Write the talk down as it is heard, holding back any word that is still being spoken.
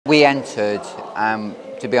We entered,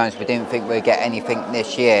 to be honest, we didn't think we'd get anything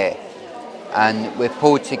this year. And we've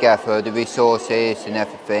pulled together the resources and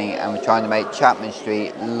everything, and we're trying to make Chapman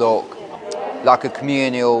Street look like a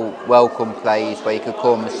communal welcome place where you could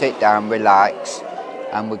come and sit down, relax.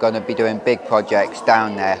 And we're going to be doing big projects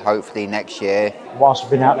down there, hopefully next year. Whilst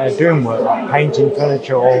I've been out there doing work, like painting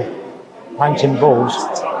furniture or planting balls,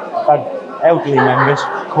 I've had elderly members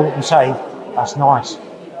call and say, that's nice.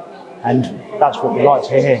 And that's what we like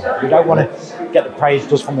to hear. We don't want to get the praise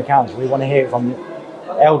just from the council, we want to hear it from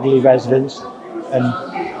the elderly residents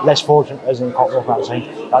and less fortunate residents can't walk out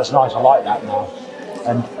saying, that's nice, I like that now.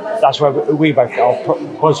 And that's where we both get our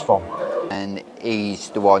buzz from. And he's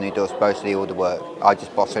the one who does mostly all the work. I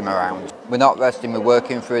just boss him around. We're not resting, we're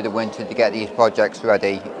working through the winter to get these projects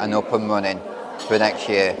ready and up and running for next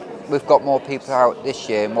year. We've got more people out this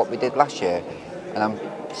year than what we did last year, and I'm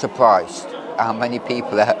surprised how many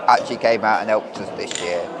people actually came out and helped us this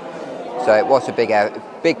year. So it was a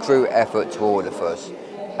big group effort to all of us,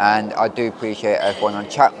 and I do appreciate everyone on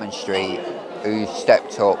Chapman Street who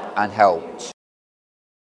stepped up and helped.